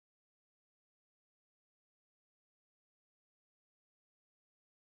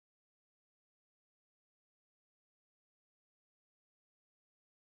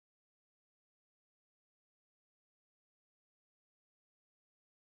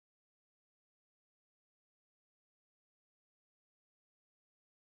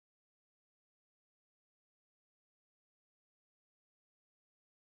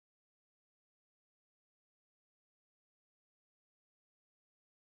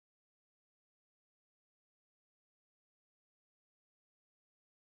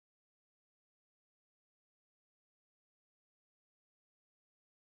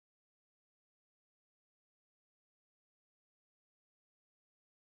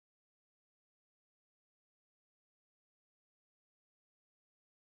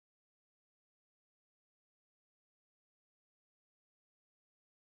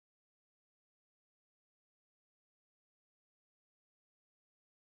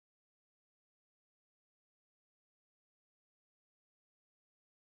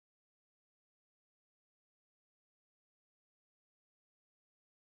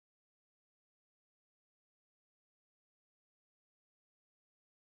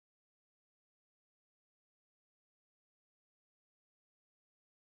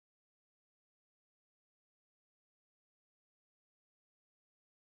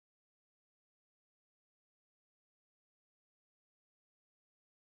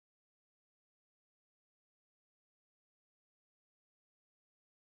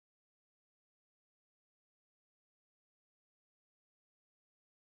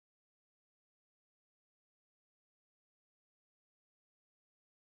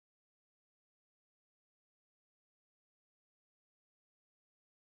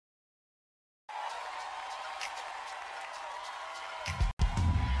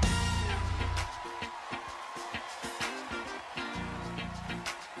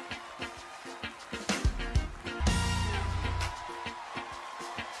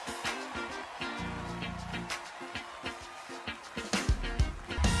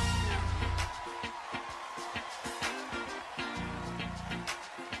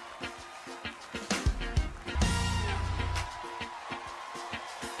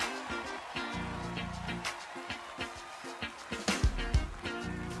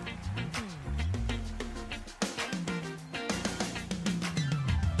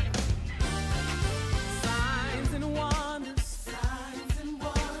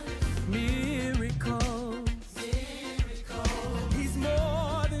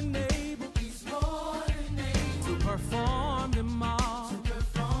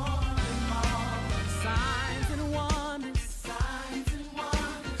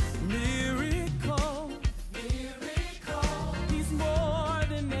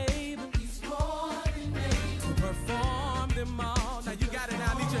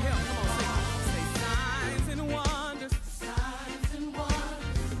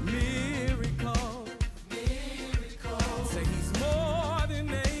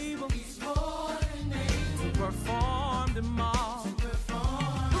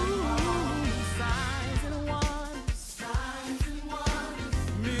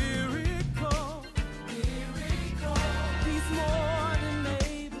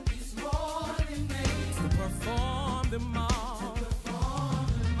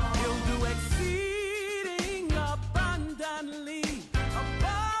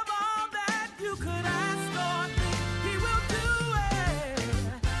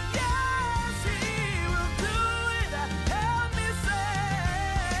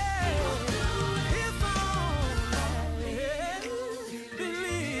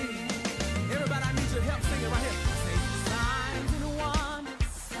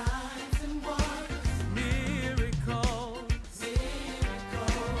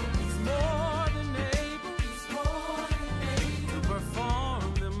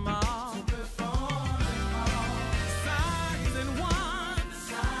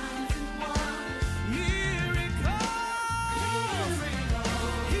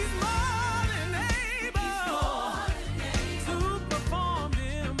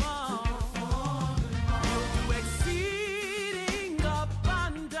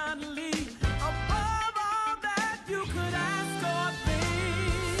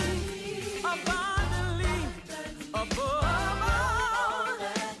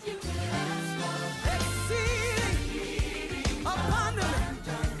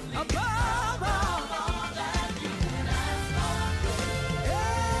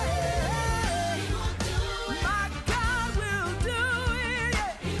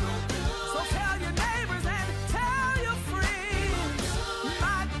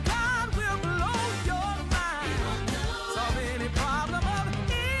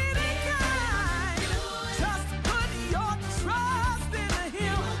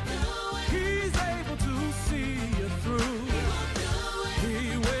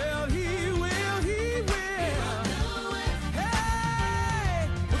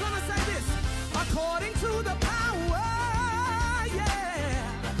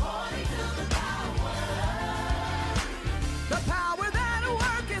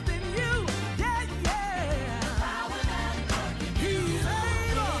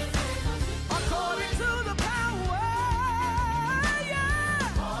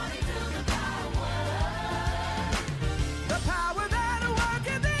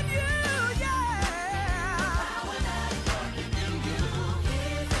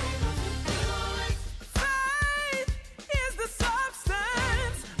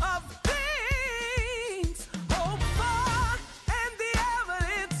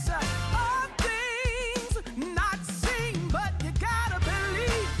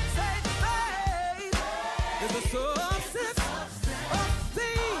The substance of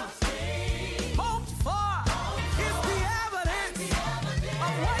things hoped for is the evidence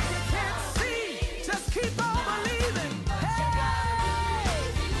of what you can't see. Just keep on believing.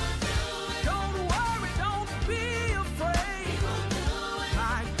 Hey, don't worry, don't be afraid.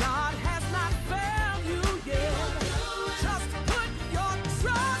 My God has not failed you yet. Just put your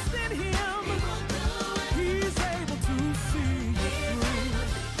trust in Him. He's able to see you through.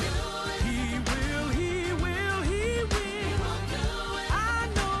 He will, He will, He will. I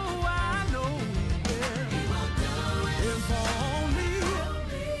know He will. If only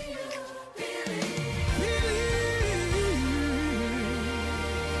believe.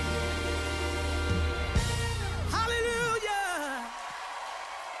 Hallelujah.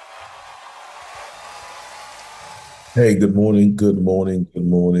 Hey, good morning, good morning, good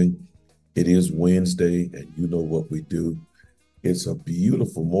morning. It is Wednesday, and you know what we do. It's a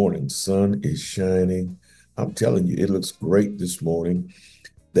beautiful morning. Sun is shining. I'm telling you, it looks great this morning.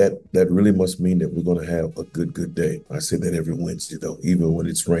 That really must mean that we're going to have a good day. I say that every Wednesday, though. Even when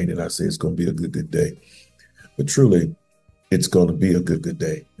it's raining, I say it's going to be a good day. But truly, it's going to be a good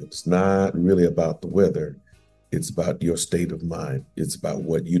day. It's not really about the weather. It's about your state of mind. It's about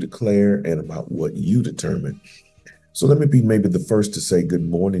what you declare and about what you determine. So let me be maybe the first to say good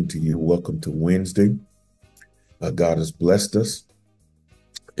morning to you. Welcome to Wednesday. God has blessed us.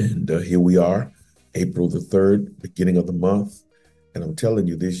 And here we are, April the 3rd, beginning of the month. And I'm telling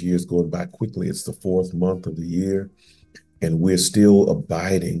you, this year is going by quickly. It's the 4th month of the year. And we're still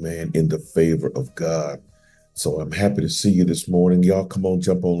abiding, man, in the favor of God. So I'm happy to see you this morning. Y'all come on,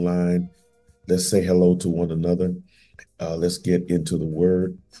 jump online. Let's say hello to one another. Let's get into the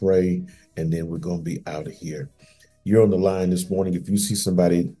word, pray, and then we're going to be out of here. You're on the line this morning. If you see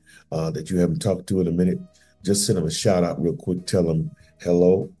somebody that you haven't talked to in a minute, just send them a shout out real quick. Tell them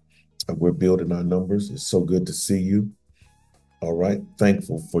hello. We're building our numbers. It's so good to see you. All right.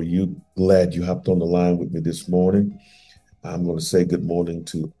 Thankful for you. Glad you hopped on the line with me this morning. I'm going to say good morning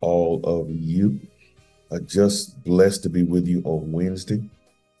to all of you. Just blessed to be with you on Wednesday.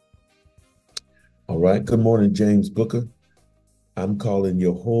 All right. Good morning, James Booker. I'm calling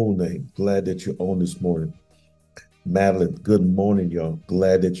your whole name. Glad that you're on this morning. Madeline, good morning, y'all.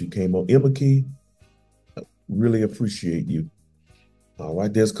 Glad that you came on. Emma Key, really appreciate you. All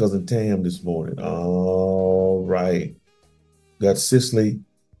right, there's Cousin Tam this morning. All right. Got Cicely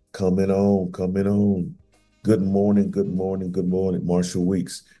coming on. Good morning, good morning, good morning. Marshall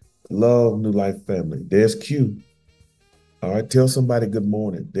Weeks. Love New Life family. There's Q. All right, tell somebody good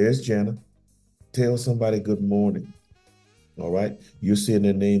morning. There's Jana. Tell somebody good morning. All right, you're seeing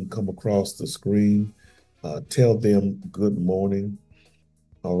their name come across the screen. Tell them good morning.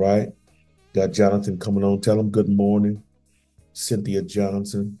 All right. Got Jonathan coming on. Tell them good morning. Cynthia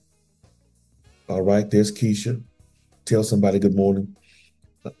Johnson. All right. There's Keisha. Tell somebody good morning.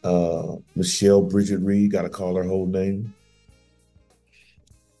 Michelle Bridget Reed. Got to call her whole name.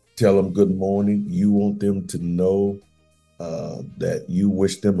 Tell them good morning. You want them to know that you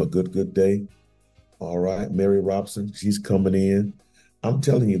wish them a good day. All right. Mary Robson. She's coming in. I'm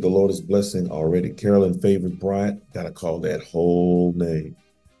telling you, the Lord is blessing already. Carolyn Favors Bryant, got to call that whole name.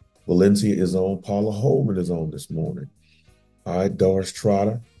 Valencia is on. Paula Holman is on this morning. All right, Doris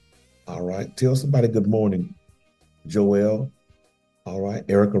Trotter. All right, tell somebody good morning. Joelle. All right,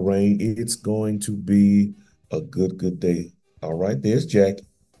 Erica Rain. It's going to be a good day. All right, there's Jackie.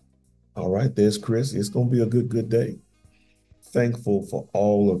 All right, there's Chris. It's going to be a good day. Thankful for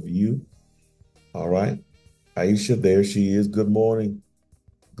all of you. All right, Aisha, there she is. Good morning.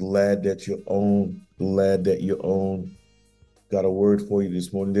 Glad that you're on. Glad that you're on. Got a word for you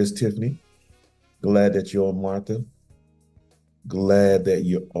this morning. There's Tiffany. Glad that you're on, Martha. Glad that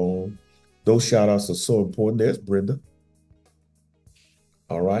you're on. Those shout outs are so important. There's Brenda.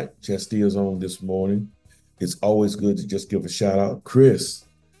 All right. Chestia's on this morning. It's always good to just give a shout out. Chris.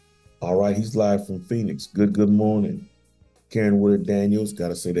 All right. He's live from Phoenix. Good morning. Karen Woodard Daniels. Got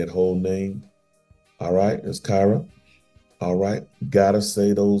to say that whole name. All right. There's Kyra. All right. Got to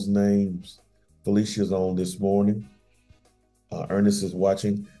say those names. Felicia's on this morning. Ernest is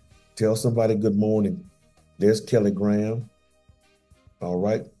watching. Tell somebody good morning. There's Kelly Graham. All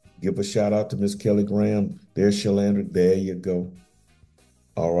right. Give a shout out to Miss Kelly Graham. There's Shalandra. There you go.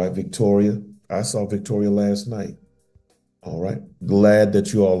 All right, Victoria. I saw Victoria last night. All right. Glad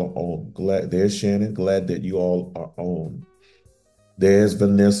that you all are on. There's Shannon. Glad that you all are on. There's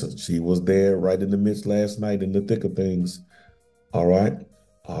Vanessa. She was there right in the midst last night in the thick of things. All right.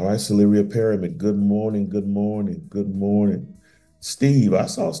 All right, Celeria Perriman. Good morning. Steve. I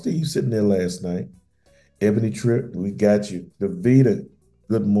saw Steve sitting there last night. Ebony Tripp, we got you. Davita,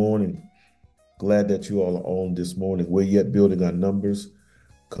 good morning. Glad that you all are on this morning. We're yet building our numbers.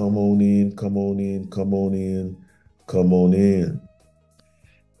 Come on in, come on in, come on in, come on in,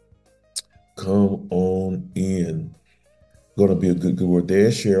 come on in. Gonna be a good word.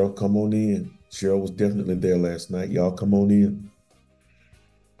 There's Cheryl. Come on in. Cheryl was definitely there last night. Y'all come on in.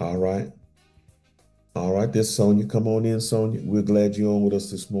 All right. All right. There's Sonia. Come on in, Sonia. We're glad you're on with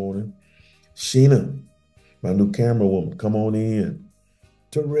us this morning. Sheena, my new camera woman. Come on in.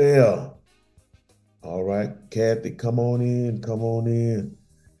 Terrell. All right. Kathy, come on in. Come on in.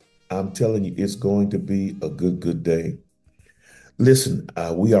 I'm telling you, it's going to be a good day. Listen,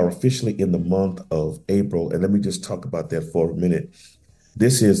 we are officially in the month of April, and let me just talk about that for a minute.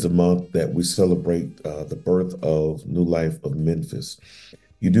 This is the month that we celebrate the birth of New Life of Memphis.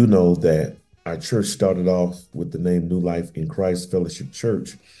 You do know that our church started off with the name New Life in Christ Fellowship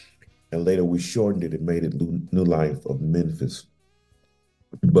Church, and later we shortened it and made it New Life of Memphis.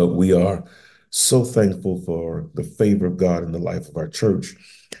 But we are so thankful for the favor of God in the life of our church.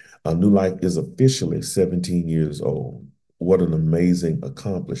 New Life is officially 17 years old. What an amazing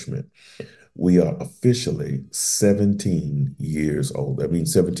accomplishment. We are officially 17 years old. That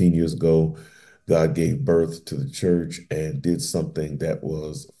means 17 years ago, God gave birth to the church and did something that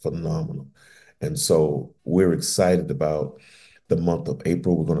was phenomenal. And so we're excited about the month of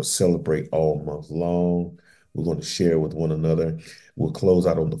April. We're going to celebrate all month long. We're going to share with one another. We'll close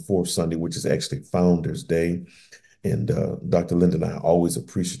out on the fourth Sunday, which is actually Founders Day. And Dr. Linda and I are always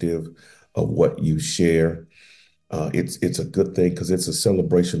appreciative of what you share. It's a good thing because it's a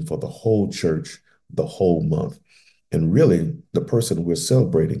celebration for the whole church, the whole month. And really, the person we're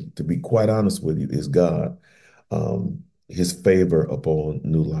celebrating, to be quite honest with you, is God, his favor upon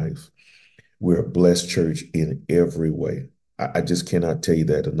New Life. We're a blessed church in every way. I just cannot tell you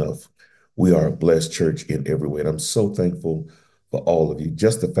that enough. We are a blessed church in every way. And I'm so thankful for all of you.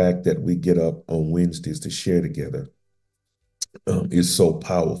 Just the fact that we get up on Wednesdays to share together is so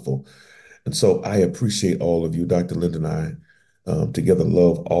powerful. And so I appreciate all of you. Dr. Linda and I together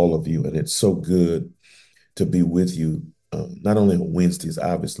love all of you. And it's so good to be with you, not only on Wednesdays,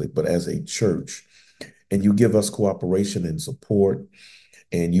 obviously, but as a church. And you give us cooperation and support,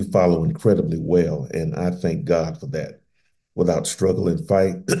 and you follow incredibly well. And I thank God for that without struggle and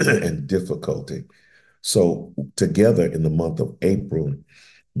fight and difficulty. So together in the month of April,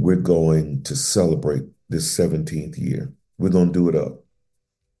 we're going to celebrate this 17th year. We're going to do it up.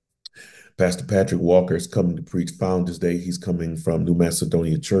 Pastor Patrick Walker is coming to preach Founders Day. He's coming from New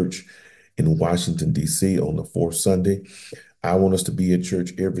Macedonia Church in Washington, D.C. on the fourth Sunday. I want us to be at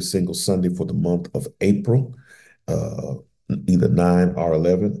church every single Sunday for the month of April, either 9 or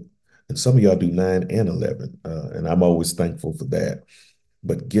 11. And some of y'all do 9 and 11. And I'm always thankful for that.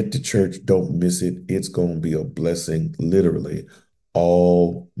 But get to church, don't miss it. It's going to be a blessing, literally,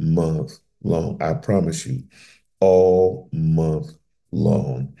 all month long. I promise you, all month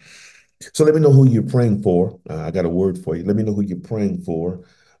long. So let me know who you're praying for. I got a word for you. Let me know who you're praying for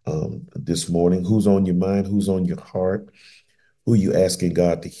this morning. Who's on your mind? Who's on your heart? Who are you asking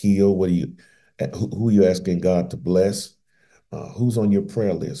God to heal? Who are you asking God to bless? Who's on your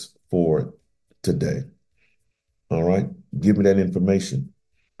prayer list for today? All right. Give me that information.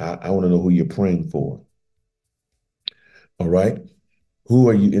 I want to know who you're praying for. All right. Who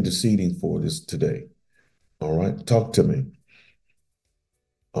are you interceding for this today? All right. Talk to me.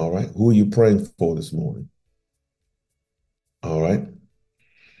 All right. Who are you praying for this morning? All right.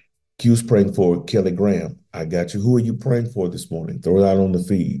 Q's praying for Kelly Graham. I got you. Who are you praying for this morning? Throw it out on the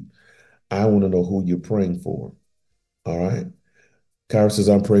feed. I want to know who you're praying for. All right. Kyra says,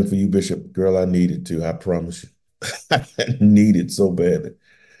 I'm praying for you, Bishop. Girl, I need it too. I promise you. I need it so badly.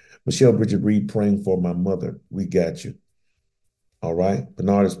 Michelle Bridget Reed praying for my mother. We got you. All right.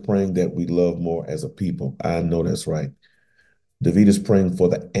 Bernard is praying that we love more as a people. I know that's right. David is praying for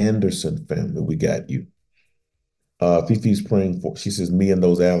the Anderson family. We got you. Fifi's praying for, she says, me and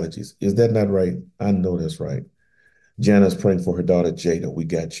those allergies. Is that not right? I know that's right. Jana's praying for her daughter, Jada. We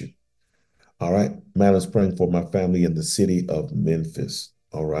got you. All right. Madeline's praying for my family in the city of Memphis.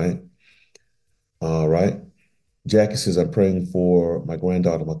 All right. All right. Jackie says, I'm praying for my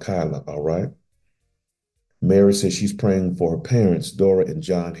granddaughter, Makayla. All right. Mary says she's praying for her parents, Dora and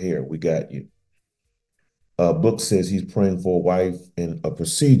John Hare. We got you. Book says he's praying for a wife and a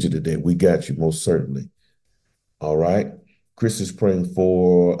procedure today. We got you, most certainly. All right. Chris is praying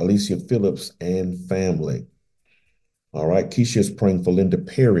for Alicia Phillips and family. All right. Keisha is praying for Linda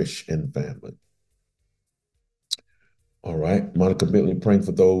Parrish and family. All right. Monica Bentley praying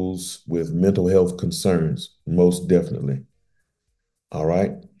for those with mental health concerns, most definitely. All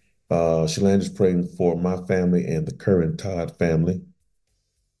right. Shalanda's praying for my family and the current Todd family.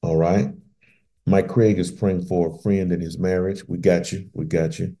 All right. Mike Craig is praying for a friend in his marriage. We got you. We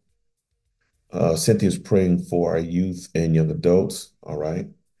got you. Cynthia's praying for our youth and young adults. All right.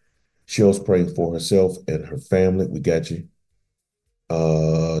 Cheryl's praying for herself and her family. We got you.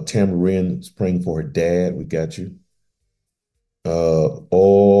 Tamarin is praying for her dad. We got you.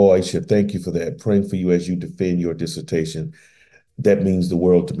 Oh, Aisha, thank you for that. Praying for you as you defend your dissertation. That means the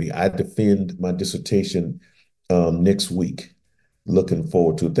world to me. I defend my dissertation next week. Looking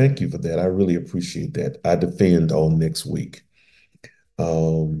forward to it. Thank you for that. I really appreciate that. I defend on next week.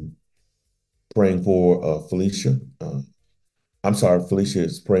 Um, Praying for Felicia. I'm sorry, Felicia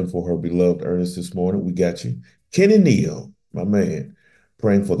is praying for her beloved Ernest this morning. We got you. Kenny Neal, my man,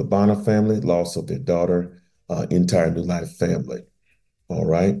 praying for the Bonner family, loss of their daughter, entire New Life family. All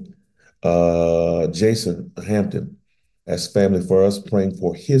right. Jason Hampton, that's family for us, praying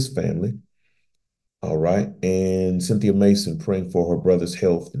for his family. All right. And Cynthia Mason praying for her brother's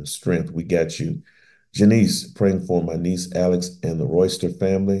health and strength. We got you. Janice praying for my niece Alex and the Royster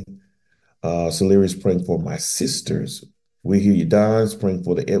family. Celeria's praying for my sisters. We hear you. Don's praying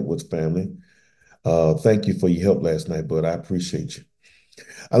for the Edwards family. Thank you for your help last night, bud. I appreciate you.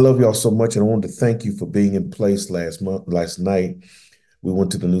 I love y'all so much, and I wanted to thank you for being in place last night. We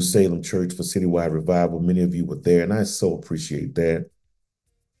went to the New Salem Church for Citywide Revival. Many of you were there, and I so appreciate that.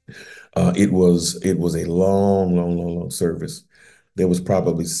 It was a long service. There was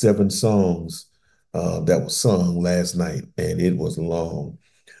probably 7 songs that were sung last night, and it was long.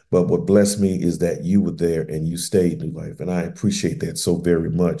 But what blessed me is that you were there and you stayed, New Life, and I appreciate that so very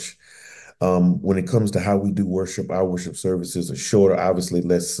much. When it comes to how we do worship, our worship services are shorter, obviously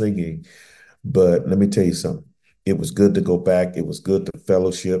less singing. But let me tell you something. It was good to go back. It was good to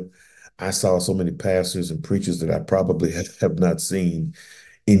fellowship. I saw so many pastors and preachers that I probably have not seen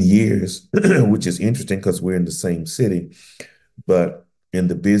in years, which is interesting because we're in the same city. But in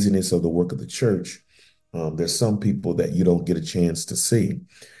the busyness of the work of the church, there's some people that you don't get a chance to see.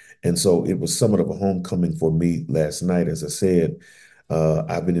 And so it was somewhat of a homecoming for me last night. As I said,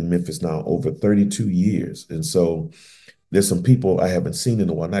 I've been in Memphis now over 32 years. And so there's some people I haven't seen in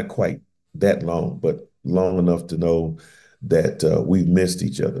a while, not quite that long, but long enough to know that we've missed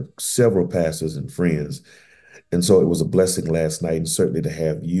each other, several pastors and friends. And so it was a blessing last night, and certainly to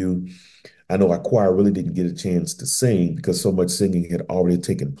have you. I know our choir really didn't get a chance to sing because so much singing had already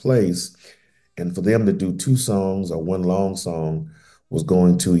taken place. And for them to do 2 songs or one long song was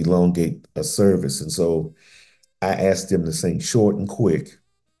going to elongate a service. And so I asked them to sing short and quick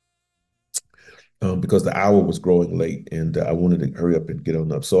because the hour was growing late and I wanted to hurry up and get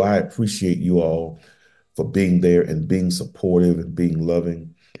on up. So I appreciate you all for being there and being supportive and being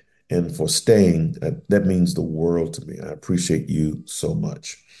loving and for staying. That means the world to me. I appreciate you so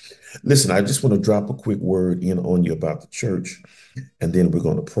much. Listen, I just want to drop a quick word in on you about the church, and then we're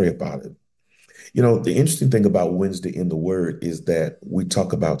going to pray about it. You know, the interesting thing about Wednesday in the Word is that we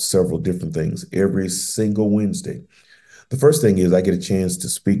talk about several different things every single Wednesday. The first thing is I get a chance to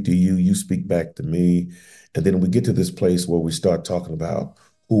speak to you, you speak back to me, and then we get to this place where we start talking about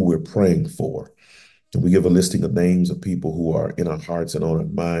who we're praying for. And we give a listing of names of people who are in our hearts and on our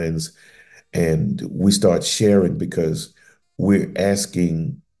minds, and we start sharing because we're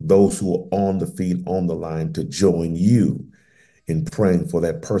asking those who are on the feed, on the line, to join you in praying for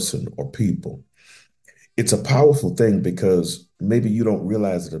that person or people. It's a powerful thing because maybe you don't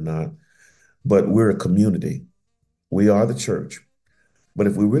realize it or not, but we're a community. We are the church. But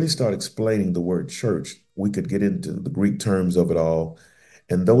if we really start explaining the word church, we could get into the Greek terms of it all.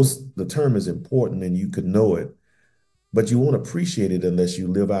 And the term is important and you could know it, but you won't appreciate it unless you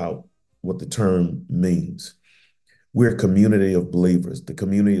live out what the term means. We're a community of believers, the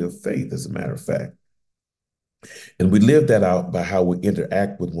community of faith, as a matter of fact. And we live that out by how we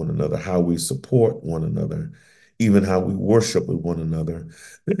interact with one another, how we support one another, even how we worship with one another,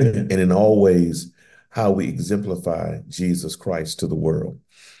 and in all ways, how we exemplify Jesus Christ to the world.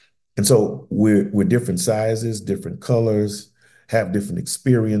 And so we're different sizes, different colors, have different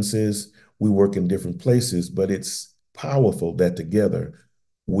experiences. We work in different places, but it's powerful that together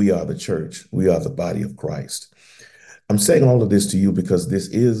we are the church. We are the body of Christ. I'm saying all of this to you because this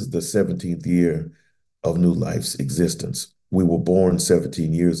is the 17th year of New Life's existence. We were born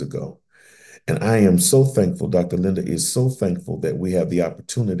 17 years ago. And I am so thankful, Dr. Linda is so thankful that we have the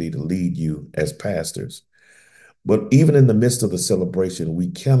opportunity to lead you as pastors. But even in the midst of the celebration, we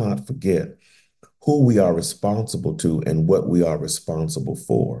cannot forget who we are responsible to and what we are responsible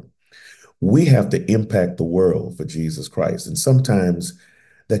for. We have to impact the world for Jesus Christ. And sometimes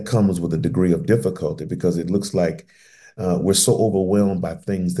that comes with a degree of difficulty because it looks like we're so overwhelmed by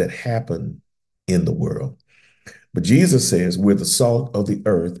things that happen in the world. But Jesus says we're the salt of the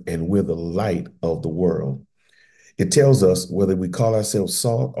earth and we're the light of the world. It tells us whether we call ourselves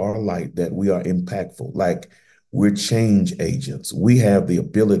salt or light that we are impactful, like we're change agents. We have the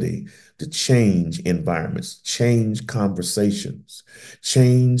ability to change environments, change conversations,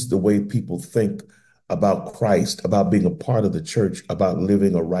 change the way people think about Christ, about being a part of the church, about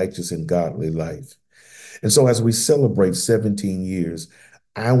living a righteous and godly life. And so, as we celebrate 17 years,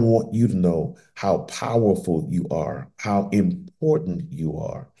 I want you to know how powerful you are, how important you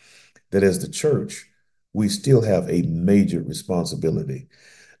are, that as the church, we still have a major responsibility.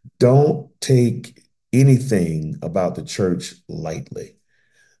 Don't take anything about the church lightly.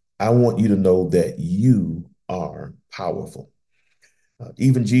 I want you to know that you are powerful.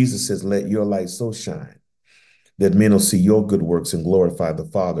 Even Jesus says, let your light so shine that men will see your good works and glorify the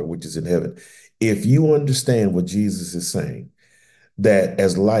Father which is in heaven. If you understand what Jesus is saying, that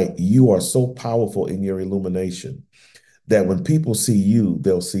as light, you are so powerful in your illumination that when people see you,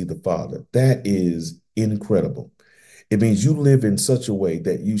 they'll see the Father. That is incredible. It means you live in such a way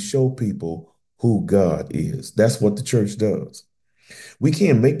that you show people who God is. That's what the church does. We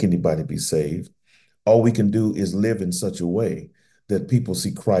can't make anybody be saved. All we can do is live in such a way that people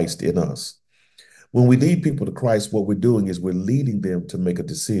see Christ in us. When we lead people to Christ, what we're doing is we're leading them to make a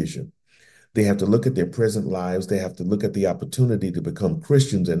decision. They have to look at their present lives. They have to look at the opportunity to become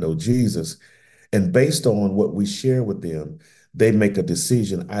Christians and know Jesus. And based on what we share with them, they make a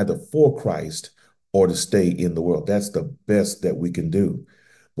decision either for Christ or to stay in the world. That's the best that we can do.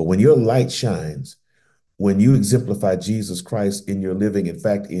 But when your light shines, when you exemplify Jesus Christ in your living, in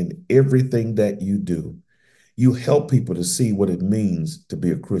fact, in everything that you do, you help people to see what it means to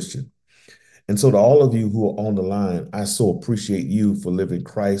be a Christian. And so, to all of you who are on the line, I so appreciate you for living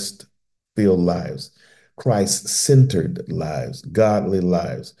Christ filled lives, Christ centered lives, godly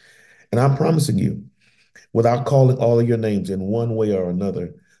lives. And I'm promising you, without calling all of your names in one way or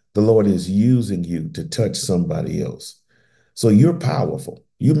another, the Lord is using you to touch somebody else. So you're powerful.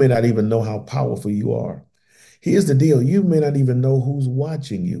 You may not even know how powerful you are. Here's the deal, you may not even know who's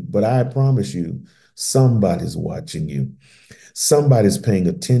watching you, but I promise you, somebody's watching you. Somebody's paying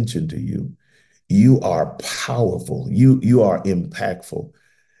attention to you. You are powerful. You are impactful.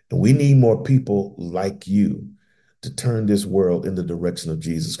 And we need more people like you to turn this world in the direction of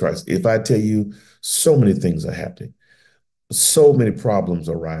Jesus Christ. If I tell you, so many things are happening, so many problems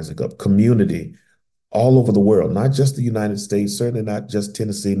are rising up, community all over the world, not just the United States, certainly not just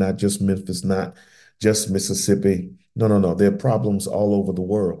Tennessee, not just Memphis, not just Mississippi. No, no, no. There are problems all over the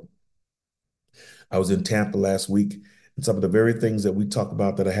world. I was in Tampa last week, and some of the very things that we talk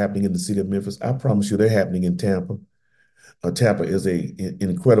about that are happening in the city of Memphis, I promise you they're happening in Tampa. Tampa is an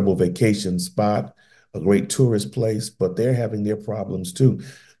incredible vacation spot, a great tourist place, but they're having their problems too.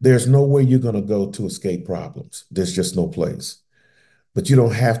 There's nowhere you're going to go to escape problems. There's just no place. But you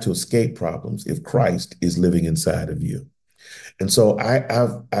don't have to escape problems if Christ is living inside of you. And so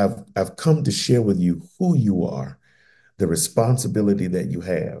I've come to share with you who you are, the responsibility that you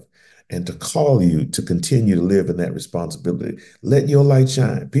have, and to call you to continue to live in that responsibility. Let your light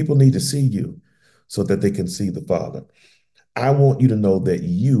shine. People need to see you so that they can see the Father. I want you to know that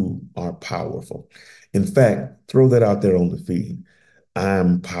you are powerful. In fact, throw that out there on the feed.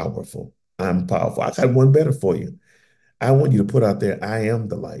 I'm powerful. I'm powerful. I got one better for you. I want you to put out there, I am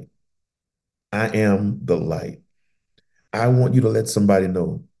the light. I am the light. I want you to let somebody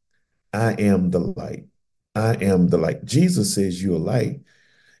know, I am the light. I am the light. Jesus says you're a light.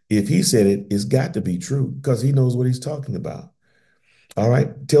 If he said it, it's got to be true because he knows what he's talking about. All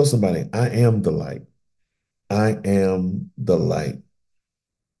right. Tell somebody, I am the light. I am the light.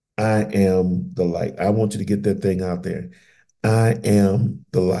 I am the light. I want you to get that thing out there. I am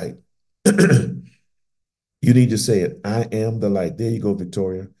the light. You need to say it. I am the light. There you go,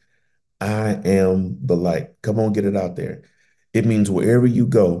 Victoria. I am the light. Come on, get it out there. It means wherever you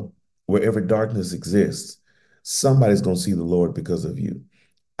go, wherever darkness exists, somebody's going to see the Lord because of you.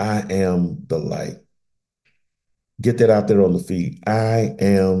 I am the light. Get that out there on the feed. I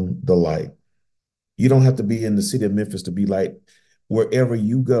am the light. You don't have to be in the city of Memphis to be light. Wherever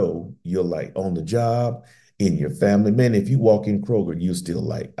you go, you're light. On the job, in your family. Man, if you walk in Kroger, you're still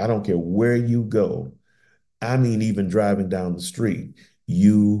light. I don't care where you go. I mean, even driving down the street,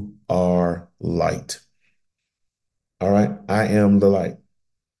 you are light. All right. I am the light.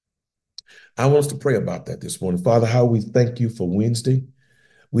 I want us to pray about that this morning. Father, how we thank you for Wednesday.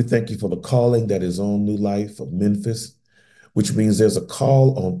 We thank you for the calling that is on New Life of Memphis, which means there's a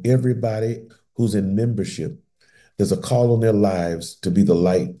call on everybody who's in membership. There's a call on their lives to be the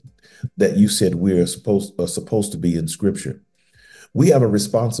light that you said we're supposed to be in Scripture. We have a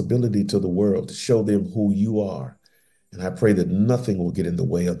responsibility to the world to show them who you are And I pray that nothing will get in the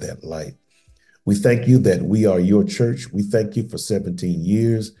way of that light. We thank you that we are your church. We thank you for 17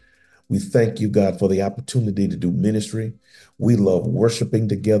 years. We thank you, God, for the opportunity to do ministry. We love worshiping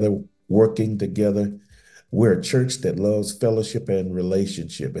together, working together. We're a church that loves fellowship and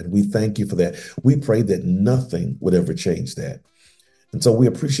relationship, and we thank you for that. We pray that nothing would ever change that. And so we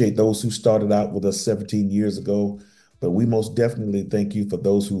appreciate those who started out with us 17 years ago, but we most definitely thank you for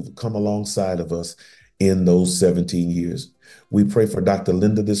those who've come alongside of us in those 17 years. We pray for Dr.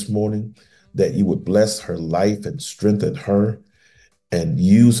 Linda this morning that you would bless her life and strengthen her and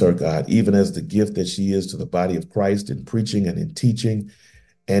use her, God, even as the gift that she is to the body of Christ in preaching and in teaching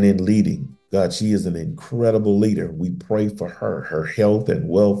and in leading. God, she is an incredible leader. We pray for her health and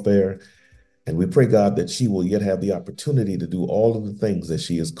welfare. And we pray, God, that she will yet have the opportunity to do all of the things that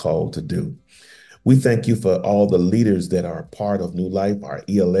she is called to do. We thank you for all the leaders that are a part of New Life, our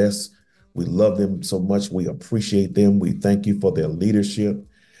ELS. We love them so much. We appreciate them. We thank you for their leadership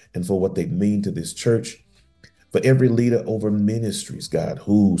and for what they mean to this church. For every leader over ministries, God,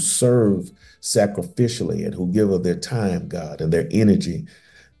 who serve sacrificially and who give of their time, God, and their energy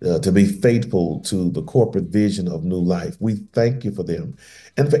to be faithful to the corporate vision of New Life. We thank you for them.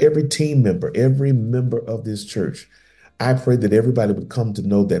 And for every member of this church, I pray that everybody would come to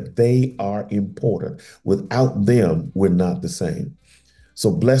know that they are important. Without them, we're not the same.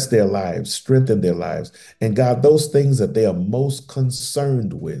 So bless their lives, strengthen their lives. And God, those things that they are most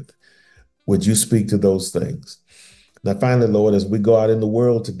concerned with, would you speak to those things? Now, finally, Lord, as we go out in the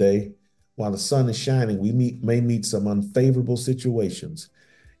world today, while the sun is shining, we may meet some unfavorable situations.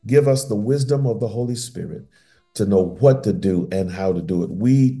 Give us the wisdom of the Holy Spirit to know what to do and how to do it.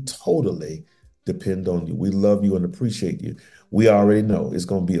 We totally depend on you. We love you and appreciate you. We already know it's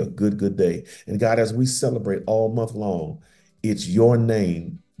going to be a good day. And God, as we celebrate all month long, it's your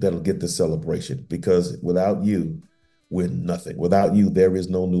name that'll get the celebration, because without you, we're nothing. Without you, there is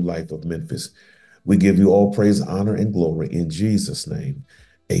no New Life of Memphis. We give you all praise, honor, and glory in Jesus' name.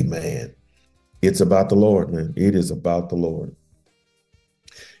 Amen. It's about the Lord, man. It is about the Lord.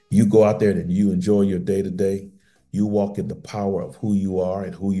 You go out there and you enjoy your day to day. You walk in the power of who you are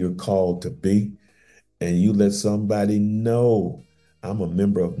and who you're called to be. And you let somebody know, I'm a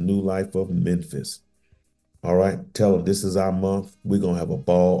member of New Life of Memphis. All right. Tell them this is our month. We're going to have a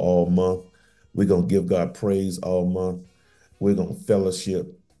ball all month. We're going to give God praise all month. We're going to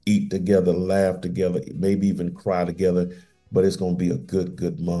fellowship, eat together, laugh together, maybe even cry together. But it's going to be a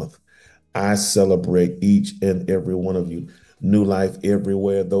good month. I celebrate each and every one of you. New Life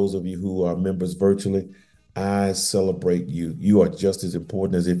everywhere. Those of you who are members virtually, I celebrate you. You are just as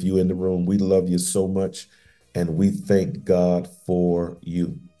important as if you're in the room. We love you so much, and we thank God for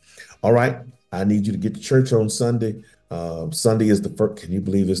you. All right. I need you to get to church on Sunday. Sunday is the first. Can you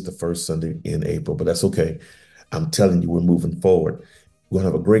believe it's the first Sunday in April? But that's okay. I'm telling you, we're moving forward. We're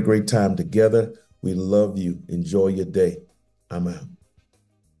going to have a great time together. We love you. Enjoy your day. I'm out.